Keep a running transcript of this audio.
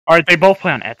Alright, they both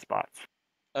play on Ed spots.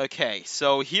 Okay,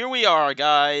 so here we are,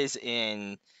 guys,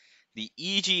 in the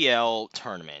EGL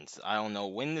tournament. I don't know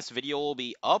when this video will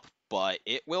be up, but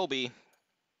it will be.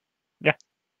 Yeah.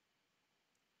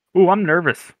 Ooh, I'm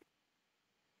nervous.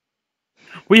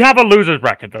 We have a loser's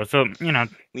bracket, though, so, you know.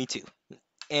 Me too.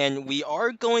 And we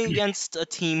are going against a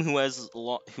team who has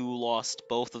who lost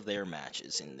both of their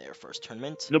matches in their first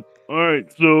tournament. Yep.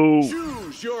 Alright, so...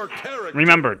 Choose your character.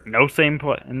 Remember, no same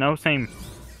play, no same...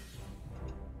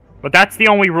 But that's the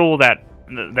only rule that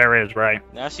there is, right?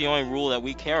 That's the only rule that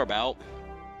we care about.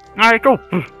 Alright, go.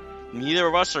 Neither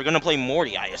of us are gonna play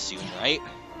Morty, I assume, right?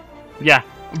 Yeah.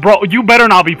 Bro, you better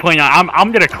not be playing...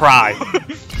 I'm gonna cry.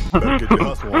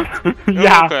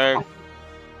 Yeah. Okay.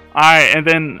 Alright, and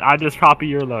then I just copy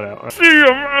your loadout. See you,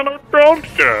 man, I dumped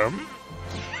him.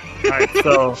 Alright,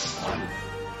 so...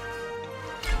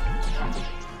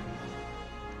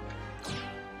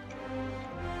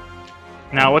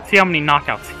 Now, let's see how many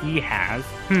knockouts he has.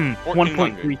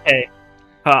 1.3k.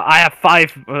 I have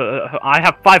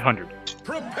 500.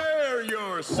 Prepare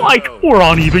yourself. Like, we're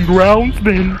on even grounds,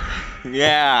 then.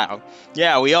 Yeah,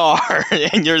 we are,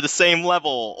 and you're the same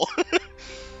level.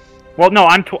 Well, no,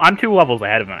 I'm 2 levels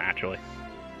ahead of him, actually.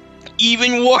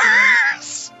 Even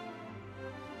worse!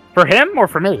 For him, or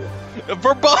for me?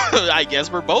 For both, I guess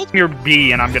for both. You're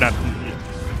B, and I'm gonna...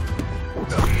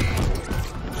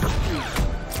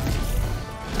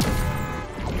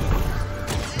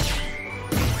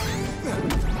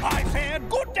 I've had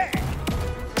good day.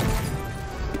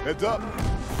 Heads up.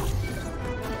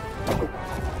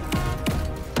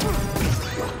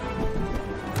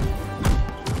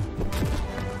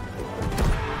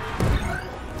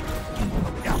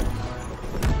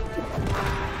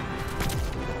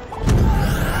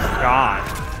 God.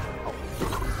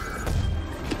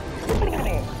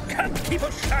 Can't keep a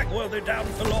shagworthy down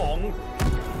for long.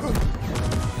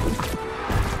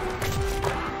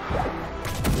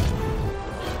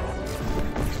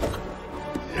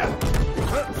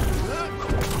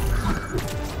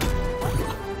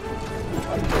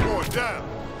 Going down.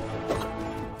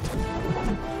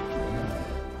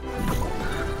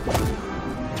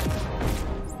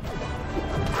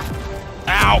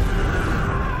 Ow!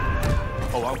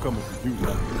 Oh, I'm coming for you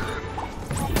now.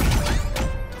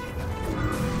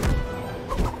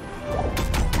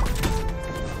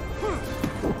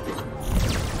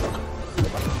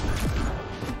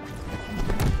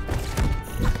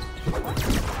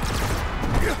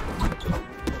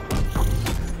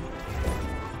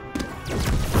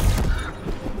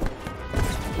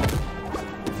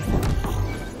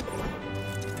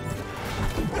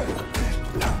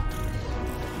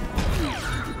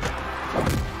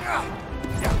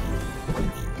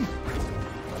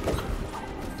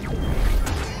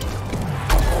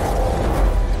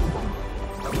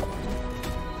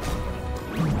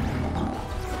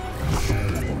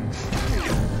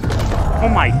 Oh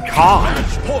my God.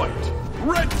 Match point,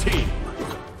 red team.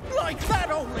 Like that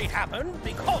only happened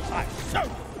because I'm so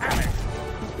famished.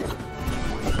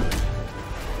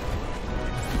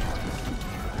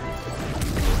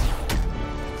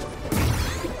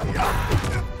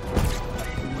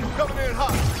 Coming in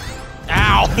hot.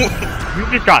 Ow! You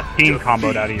just got team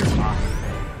comboed out of your mind.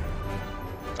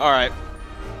 Alright.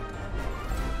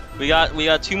 We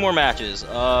got 2 more matches. Do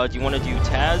you want to do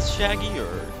Taz, Shaggy,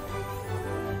 or...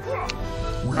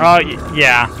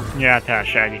 Yeah, Taz,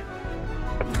 Shaggy.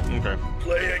 Okay.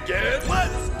 Play again.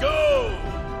 Let's go.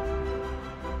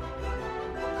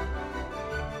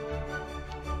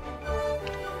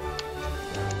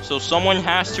 So someone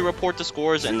has to report the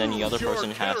scores, and then the other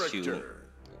person has to...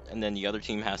 And then the other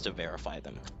team has to verify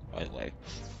them, by the way.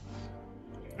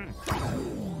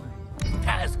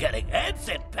 Taz getting heads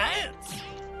in pants.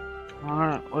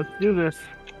 Alright, let's do this.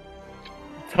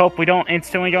 Let's hope we don't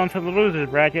instantly go into the losers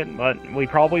bracket, but we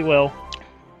probably will.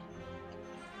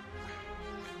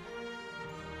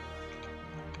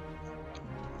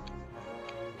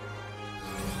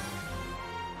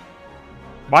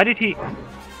 Why did he...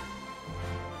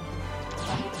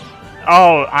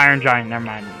 Oh, Iron Giant, never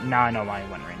mind. Now I know why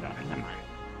he went Rainbow. Never mind.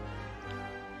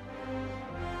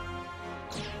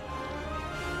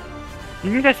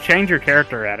 You can just change your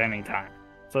character at any time,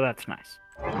 so that's nice.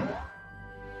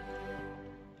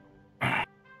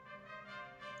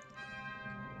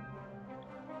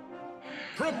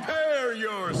 Prepare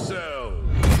yourself.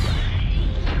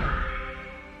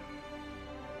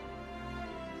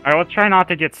 Alright, let's try not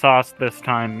to get sauced this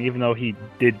time, even though he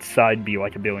did side B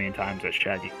like a billion times as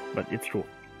Shaggy, but it's cool.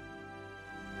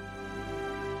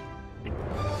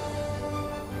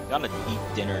 Gotta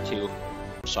eat dinner too.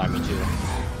 Sorry, me too.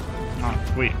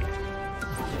 Oh, sweet.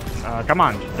 Come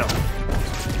on, don't.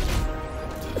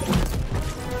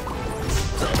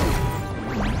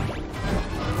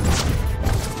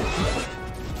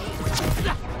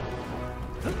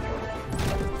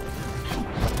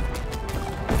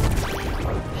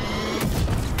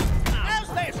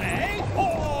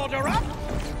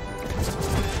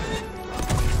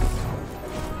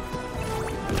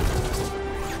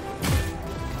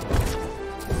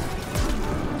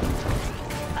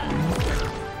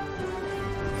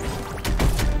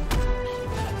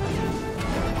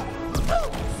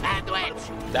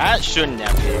 That shouldn't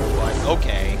have hit, but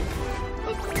okay.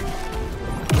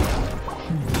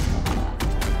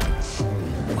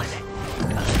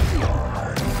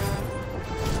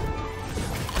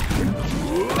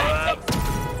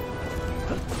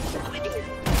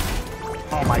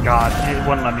 Oh my god, it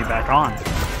wouldn't let me back on.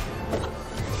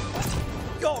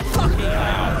 You're lucky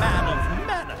I'm a man of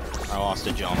manners. I lost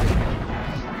a jump.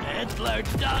 Antler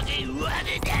doggy, what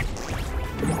is it?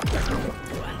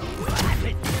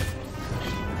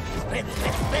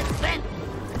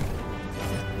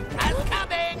 I'm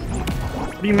coming!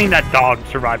 What do you mean that dog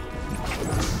survived?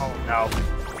 Oh no.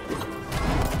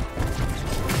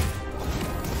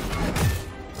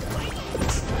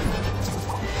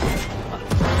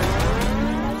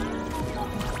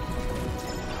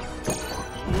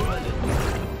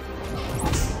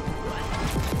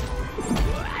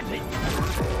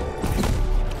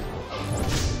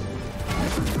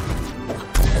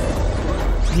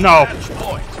 No. Match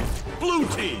point. Blue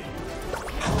team.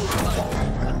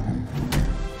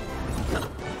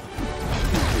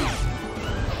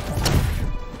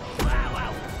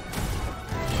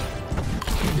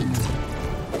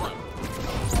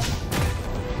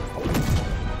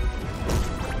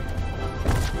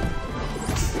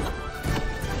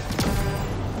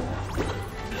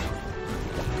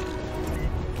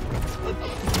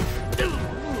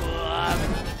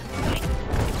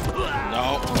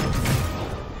 No.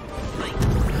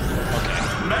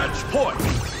 Match point.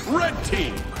 Red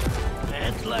team.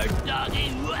 Antler doggy,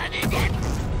 what is it?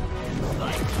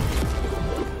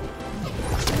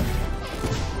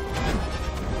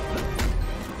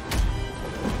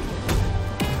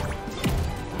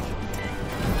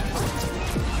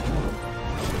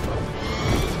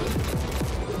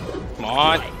 Come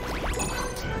on.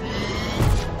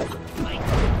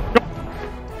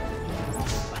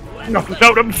 No,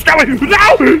 stop it!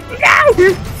 No!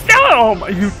 Stop! Oh my,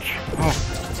 you.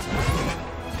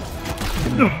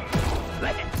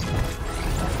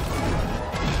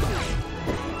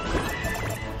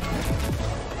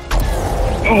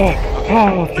 Oh.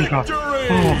 Oh, thank God.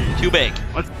 Oh. Too big.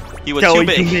 He was Kelly, too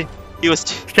big. He was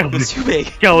too big.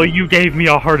 Kelly, you gave me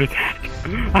a heart attack.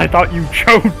 I thought you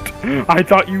choked. I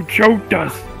thought you choked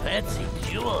us. Fancy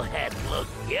jewel head look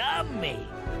yummy.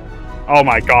 Oh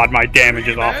my god, my damage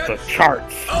is off the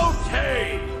charts.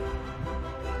 Okay.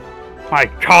 My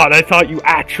god, I thought you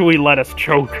actually let us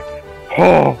choke.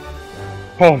 Oh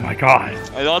my god.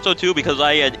 I thought so too because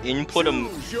I had input a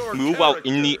move out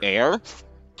in the air,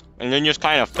 and then just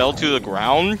kind of fell to the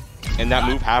ground, and that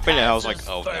move happened, and I was like,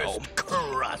 oh no.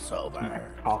 Crossover.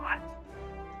 God.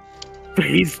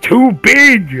 He's too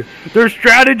big! Their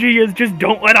strategy is just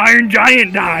don't let Iron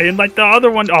Giant die and let the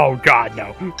other one. Oh god,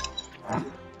 no.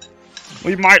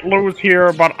 We might lose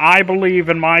here, but I believe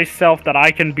in myself that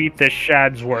I can beat this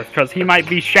Shadsworth, because he might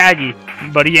be shaggy,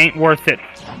 but he ain't worth it.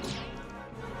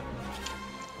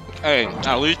 Hey,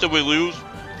 at least if we lose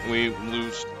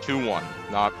 2-1,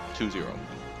 not 2-0.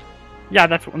 Yeah,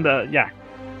 that's when the, yeah.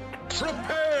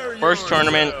 First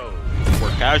tournament,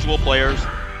 we're casual players.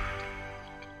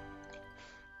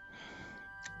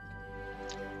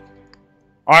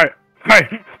 Alright,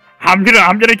 I'm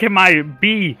gonna get my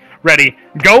B ready.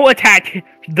 Go attack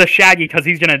the Shaggy, because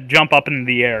he's gonna jump up in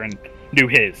the air and do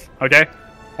his, okay?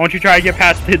 Why don't you try to get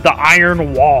past the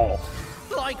iron wall?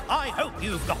 Like, I hope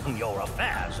you've gotten your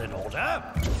affairs in order.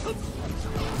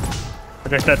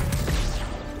 Like I said.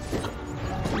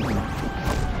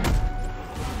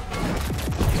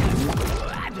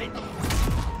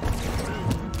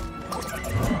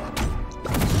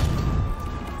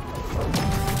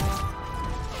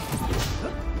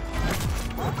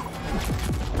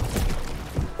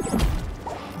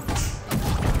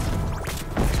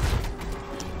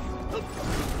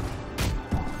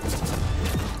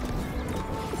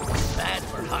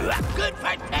 Good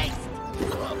for taste.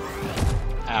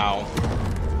 Ow.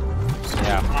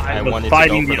 Yeah, I was wanted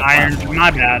fighting to go the for iron. platform.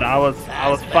 My bad. I was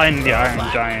fighting the Iron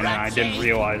Giant, and I didn't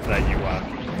realize that you.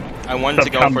 I wanted to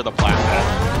go for the platform.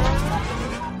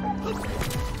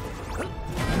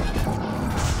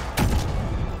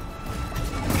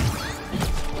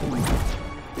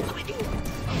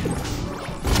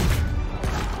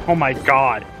 Oh my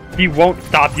god, he won't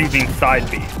stop using side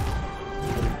B.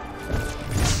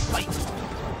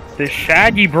 This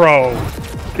Shaggy, bro.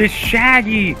 This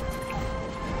Shaggy.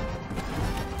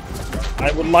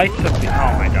 I would like to be.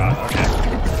 Oh my god. Okay.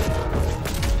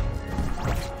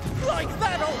 Like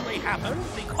that only happened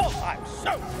because I'm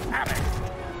so happy.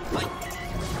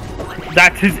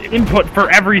 That's his input for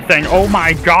everything. Oh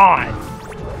my god.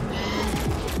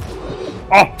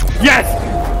 Oh yes.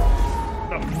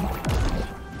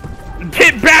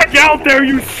 Get back back out there,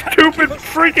 you stupid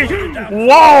freaking...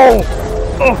 Whoa!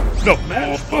 Oh, no.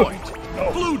 Match point.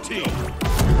 Blue team.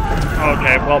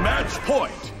 Okay, well... Match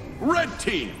point. Red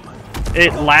team.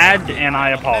 It lagged, and I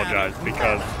apologize,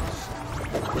 because...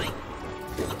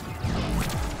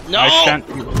 No! I sent...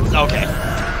 Okay.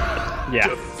 Yeah.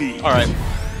 Defeat. Alright.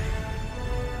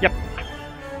 Yep.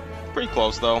 Pretty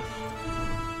close, though.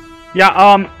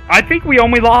 Yeah, I think we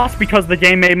only lost because the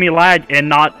game made me lag and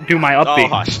not do my Oh, upbeat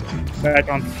hush. back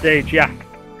on stage, yeah.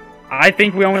 I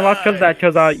think we only lost because of that,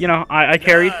 because, you know, I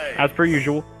carried, as per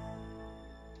usual.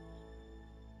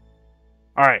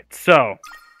 Alright, so...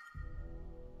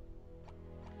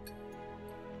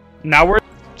 Now we're...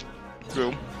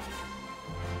 True.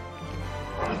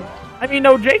 I mean,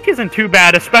 no, Jake isn't too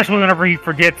bad, especially whenever he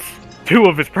forgets 2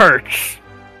 of his perks.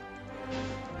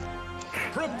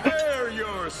 Prepare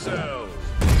yourselves.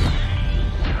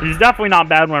 He's definitely not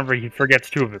bad whenever he forgets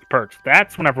 2 of his perks.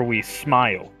 That's whenever we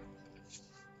smile.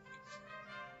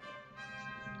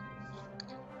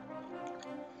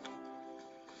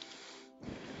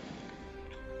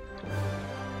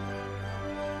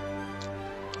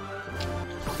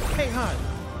 Hey, Hart,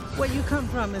 where you come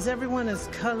from, is everyone as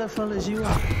colorful as you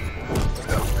are?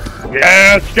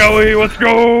 Yes, Joey, let's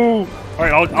go!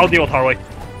 Alright, I'll deal with Harley.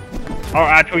 Oh,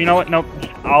 actually, you know what? Nope.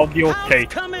 I'll deal with Kate.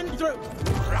 Coming through.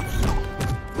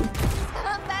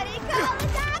 Somebody call the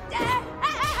doctor!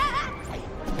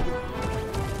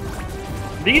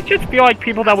 These just feel like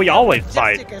people that we always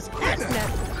fight. Jessica's catnip.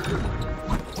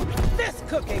 This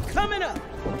cookie coming up.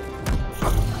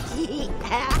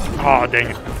 Oh, dang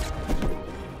it.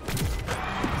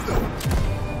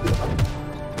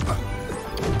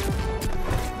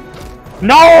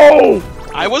 No!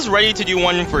 I was ready to do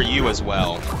one for you as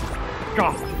well.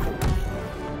 God.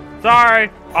 Sorry.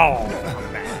 Oh,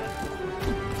 man.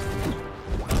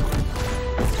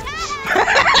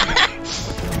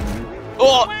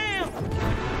 Oh! Wham!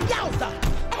 Yowza!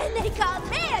 And they called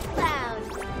me a clown!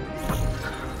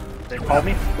 They called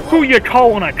me? Who you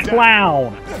calling a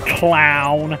clown?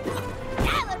 Clown.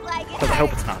 That looked like it Because I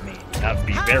hope it's not me. That would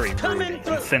be very rude coming and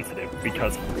through. insensitive.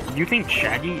 Because you think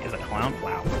Shaggy is a clown?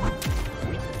 Wow.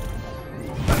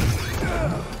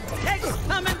 Hex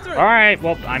coming through. Alright,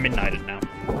 well, I'm ignited now.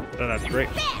 So that's great.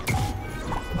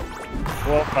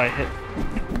 Well, if I hit...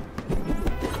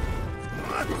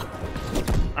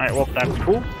 Alright, well, that's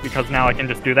cool. Because now I can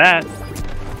just do that.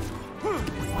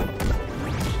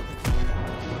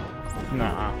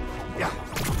 Nah.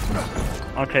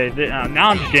 Okay, now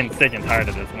I'm just getting sick and tired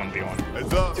of this 1v1.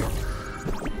 Heads up.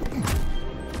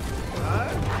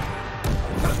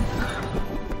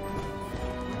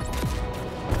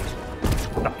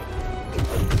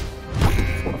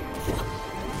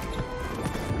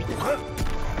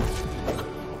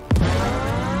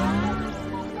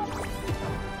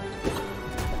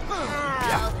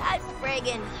 Oh, that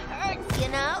friggin' hurts, you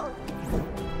know?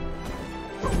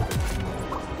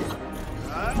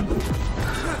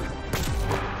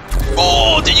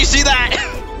 Oh, did you see that?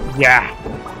 Yeah.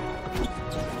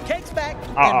 Cake's back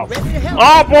Uh-oh. and ready to help.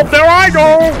 Oh, well, there I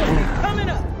go! Coming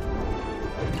up.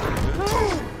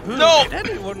 No! Did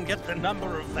anyone get the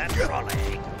number of that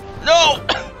trolley? No!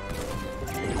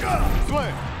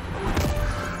 Slam.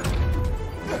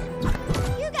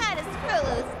 You got a screw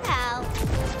loose, pal.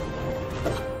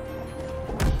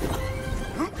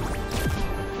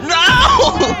 No!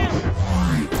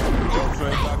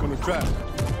 Train back on the track.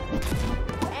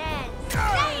 And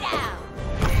stay down!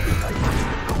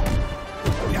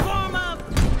 Warm up.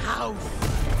 House.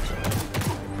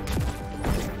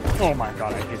 Oh my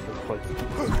god, I hate this place.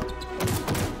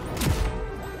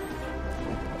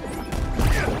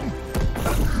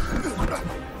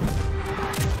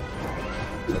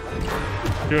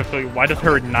 Seriously, why does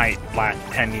her ignite last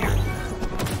 10 years?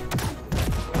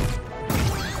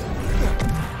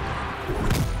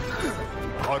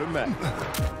 Automatic.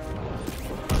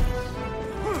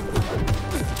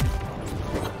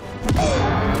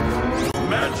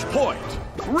 Match point.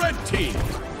 Red team.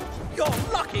 You're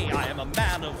lucky I am a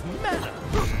man of manner.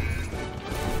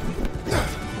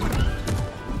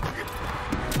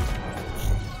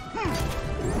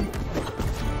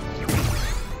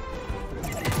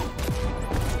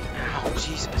 Oh,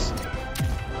 Jesus.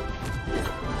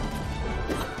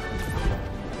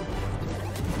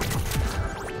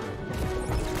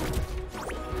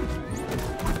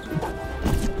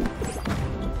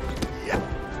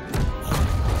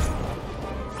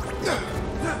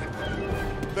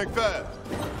 Think fast.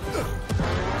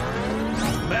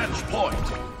 Match point.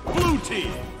 Blue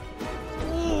team.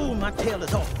 Ooh, my tail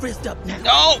is all frizzed up now.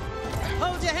 No!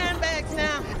 Hold your handbags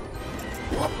now.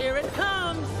 Here it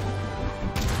comes.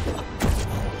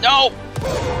 No!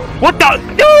 What the?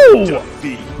 No!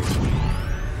 Defeat.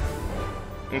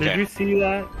 Okay. Did you see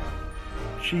that?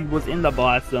 She was in the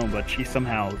blast zone, but she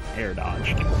somehow air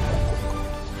dodged.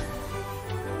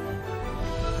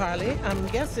 Harley, I'm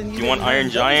guessing Do you want Iron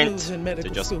Giant to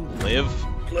just live?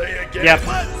 Play again. Yep.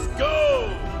 Let's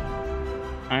go.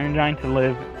 Iron Giant to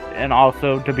live, and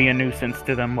also to be a nuisance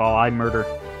to them while I murder.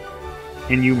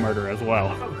 And you murder as well.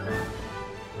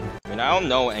 I mean, I don't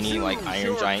know any, like,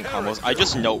 Iron Giant combos. I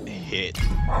just know hit.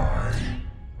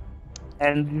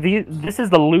 And this is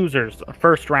the loser's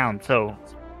first round, so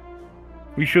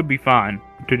we should be fine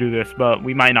to do this, but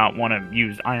we might not want to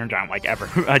use Iron Giant like ever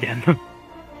again.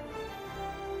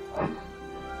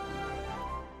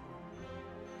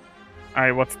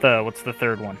 Alright, what's the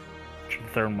third one? What should the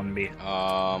third one be?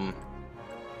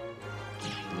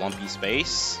 Lumpy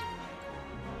Space.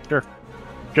 Sure.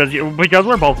 Because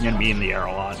we're both gonna be in the air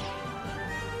a lot.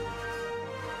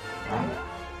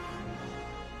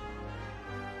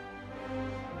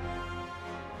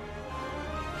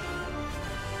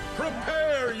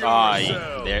 Prepare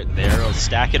yourself. They're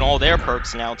stacking all their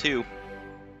perks now too.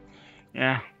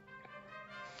 Yeah.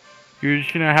 You're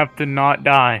just gonna have to not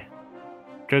die.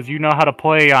 Because you know how to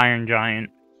play Iron Giant.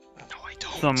 No, I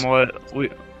don't. Somewhat.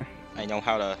 I know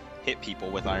how to hit people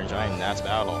with Iron Giant, and that's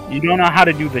about all. You don't know how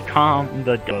to do the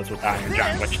goes with Iron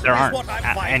Giant, which there aren't What I'm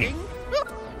any. fighting?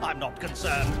 I'm not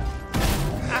concerned.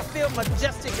 I feel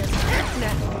majestic as heck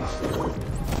now.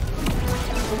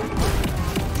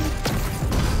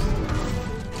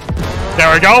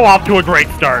 There we go, off to a great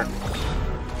start.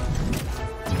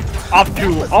 Off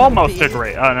to almost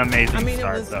an amazing I mean, it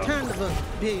start, was though. kind of a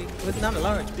big, but not a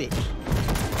large big.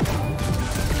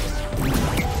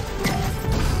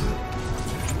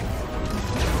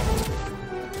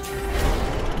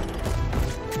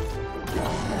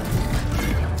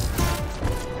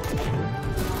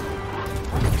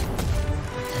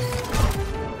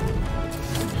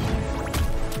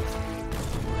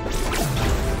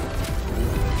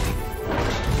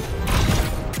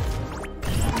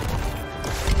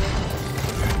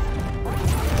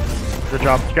 Good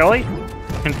job, Skelly.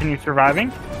 Continue surviving.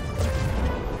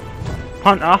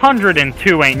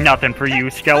 102 ain't nothing for you,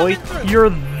 Skelly. You're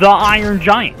the Iron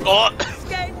Giant. Oh!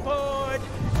 Skateboard!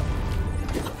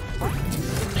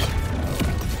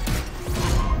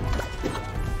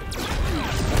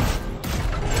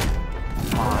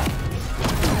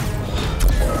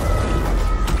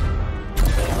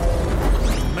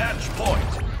 Match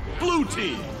point. Blue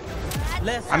team.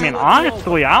 I mean,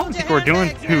 honestly, I don't think we're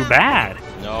doing too bad.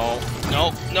 No.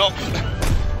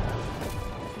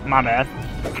 My bad.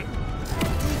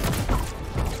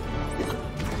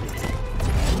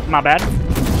 My bad.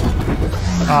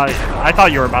 I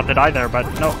thought you were about to die there, but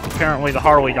no. Apparently the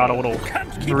Harley got a little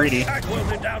Can't keep greedy. a tag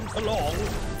welded down for long.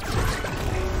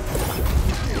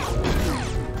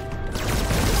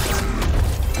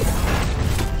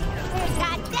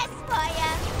 Got this for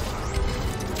ya.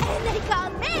 And they call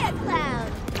me a clown.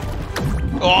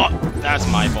 Oh, that's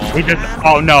my fault. We just.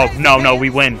 Oh no, we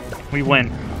win. We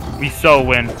win. We so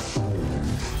win.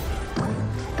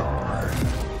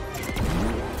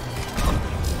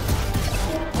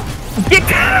 Get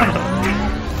down!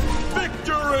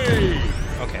 Victory.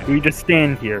 Okay. We just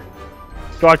stand here.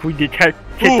 It's like we get kicked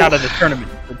out of the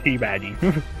tournament for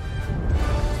teabagging.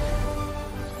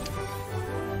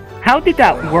 How did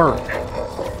that work?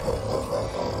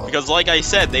 Because like I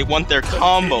said, they want their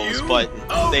combos, but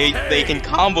they can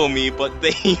combo me, but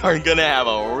they are gonna have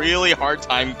a really hard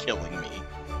time killing me.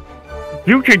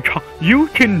 You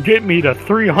can get me to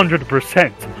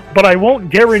 300%, but I won't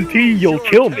guarantee you'll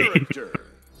kill me.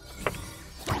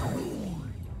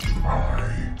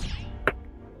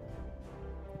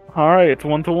 Alright, it's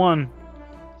 1-1.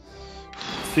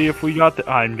 See if we got the.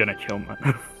 I'm gonna kill my.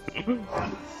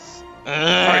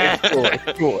 Alright,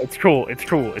 it's cool. It's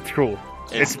cool.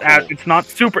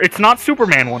 It's not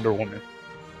Superman Wonder Woman.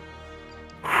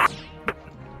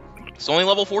 It's only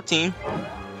level 14.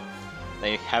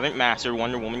 They haven't mastered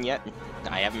Wonder Woman yet.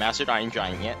 I haven't mastered Iron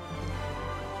Giant yet.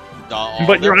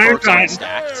 But your Iron Giant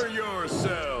stacked.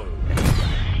 Yourself.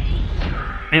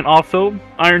 And also,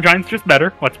 Iron Giant's just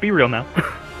better. Let's be real now.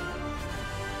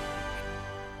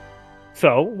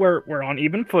 So, we're on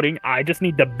even footing. I just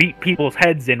need to beat people's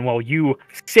heads in while you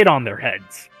sit on their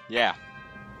heads. Yeah.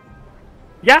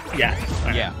 Yeah? Yeah.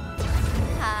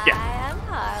 Hi, I'm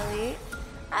Harley.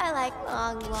 I like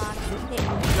long walks and hitting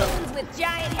goons with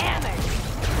giant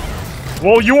hammers.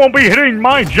 Well, you won't be hitting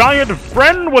my giant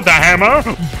friend with a hammer!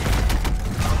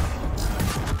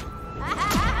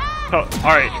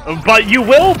 Alright, but you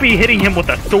will be hitting him with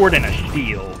a sword and a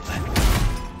shield.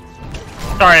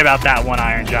 Sorry about that one,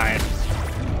 Iron Giant.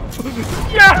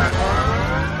 Yeah!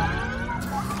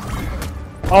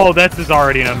 Oh, this is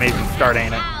already an amazing start,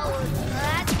 ain't it?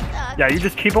 Yeah, you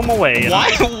just keep them away.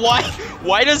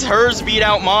 Why does hers beat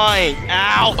out mine?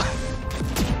 Ow!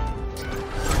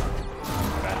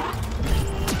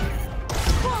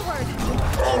 Forward.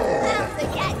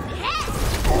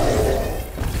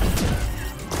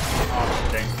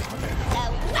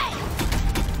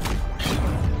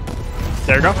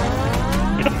 There you go.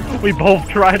 We both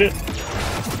tried it.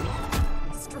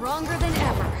 Stronger than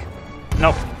ever.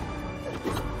 Nope.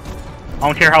 I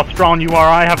don't care how strong you are,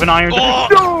 I have an iron. Oh!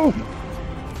 No!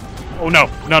 Oh no,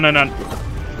 no, no, no.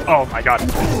 Oh my god.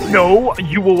 No,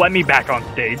 you will let me back on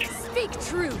stage. Speak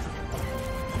truth.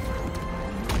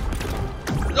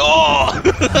 Oh!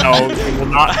 No, you will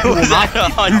not. You will not.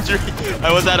 100.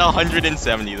 I was at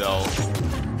 170 though.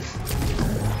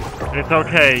 It's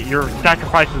okay, your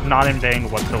sacrifice is not in vain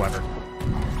whatsoever.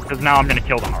 Because now I'm gonna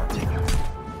kill the Harley.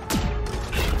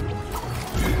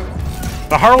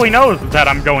 The Harley knows that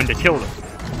I'm going to kill them.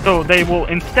 So they will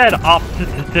instead opt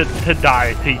to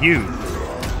die to you.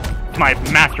 It's my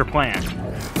master plan.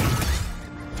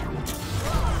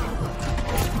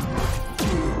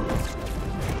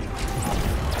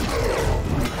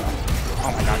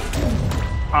 Oh my god.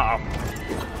 Uh-oh.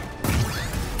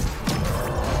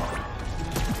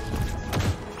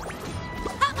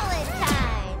 Pummeling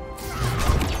time.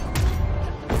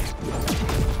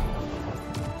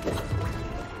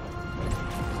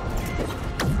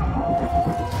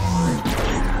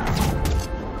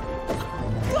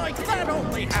 Like that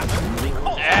only happened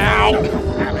because... Ow!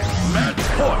 Match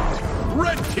point.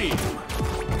 Red team.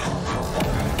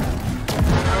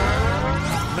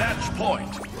 Match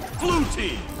point. Blue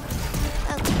team.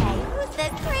 Okay, who's the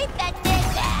creep that did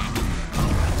that?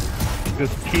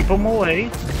 Just keep them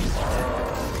away.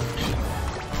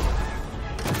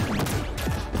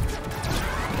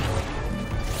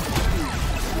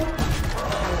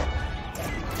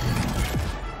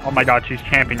 Oh my god, she's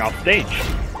camping off stage.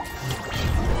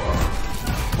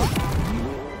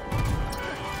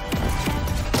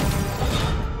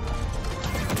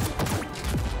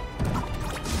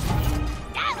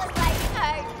 That looks like it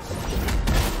hurt.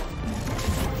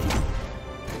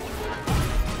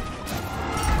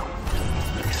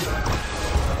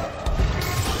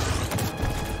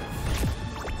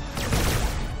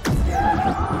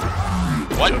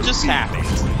 What just happened?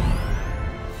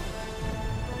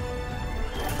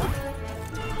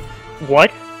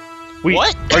 What?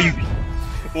 What? Are you?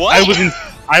 What?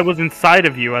 I was inside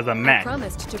of you as a I mech.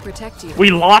 promised to protect you.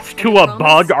 We lost to a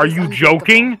bug. Are you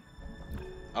joking?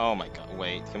 Oh my god,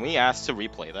 wait. Can we ask to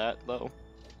replay that, though?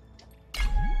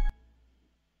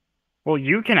 Well,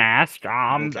 you can ask.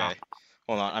 Okay.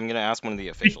 Hold on, I'm gonna ask one of the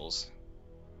officials.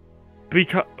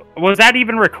 Because was that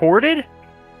even recorded?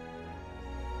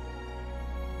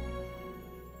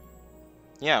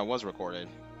 Yeah, it was recorded.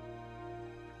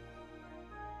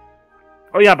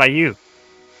 Oh yeah, by you.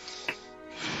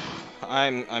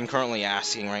 I'm currently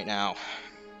asking right now.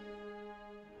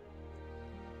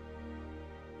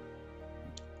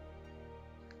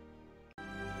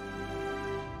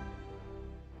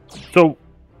 So,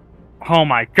 oh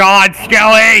my god,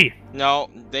 Skelly! No,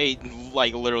 they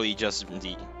like literally just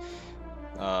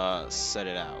set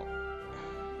it out.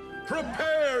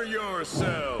 Prepare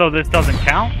yourself. So this doesn't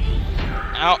count?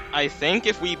 I think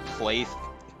if we play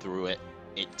through it,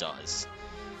 it does.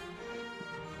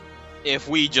 If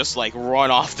we just like run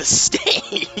off the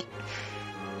stage.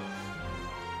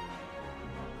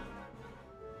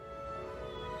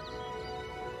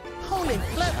 Holy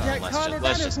flapjack, let's Carly, just- that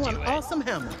let's is just one do it. awesome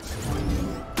hammer.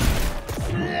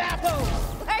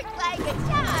 Worked like a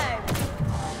charm.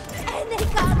 And they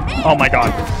call me. Oh my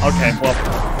god. Okay, well,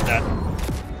 that.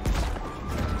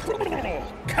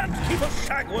 Can't keep a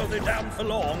Shagworthy down for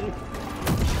long.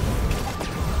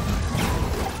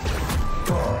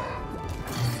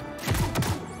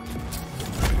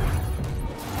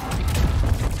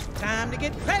 Time to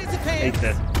get crazy I hate pants.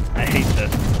 this. I hate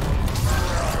this.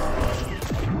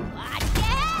 Watch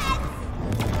it.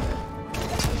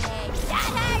 That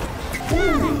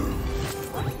hurts.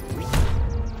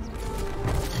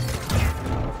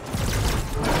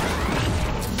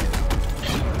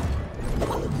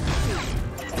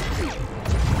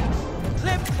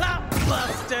 Clip clop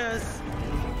busters.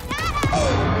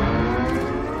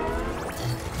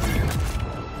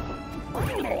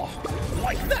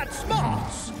 Like that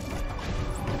smarts.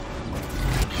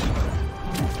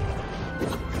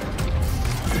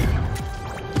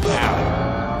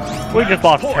 We just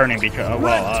lost a tournament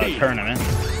because tournament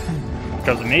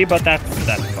because of me, but that's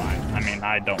fine. I mean,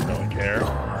 I don't really care.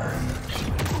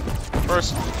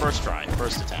 First try,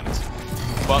 first attempt.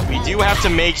 But we do have to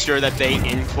make sure that they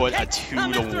input a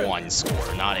 2-1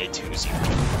 score, not a 2-0.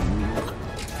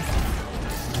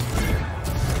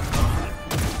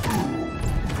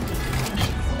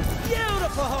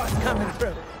 Beautiful horse coming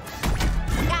through.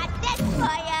 Got this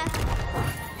for ya.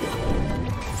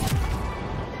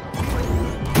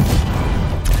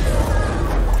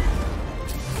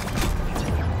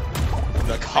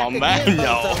 The combat?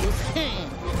 No.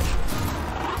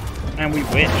 And we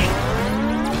win.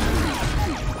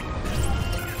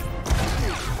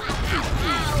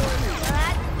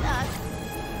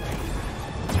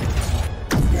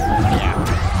 Yeah.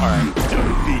 Alright.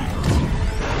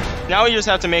 Now we just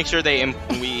have to make sure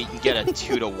we get a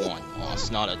 2-1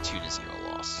 loss, not a 2-0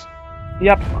 loss.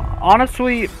 Yep.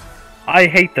 Honestly, I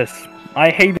hate this. I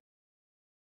hate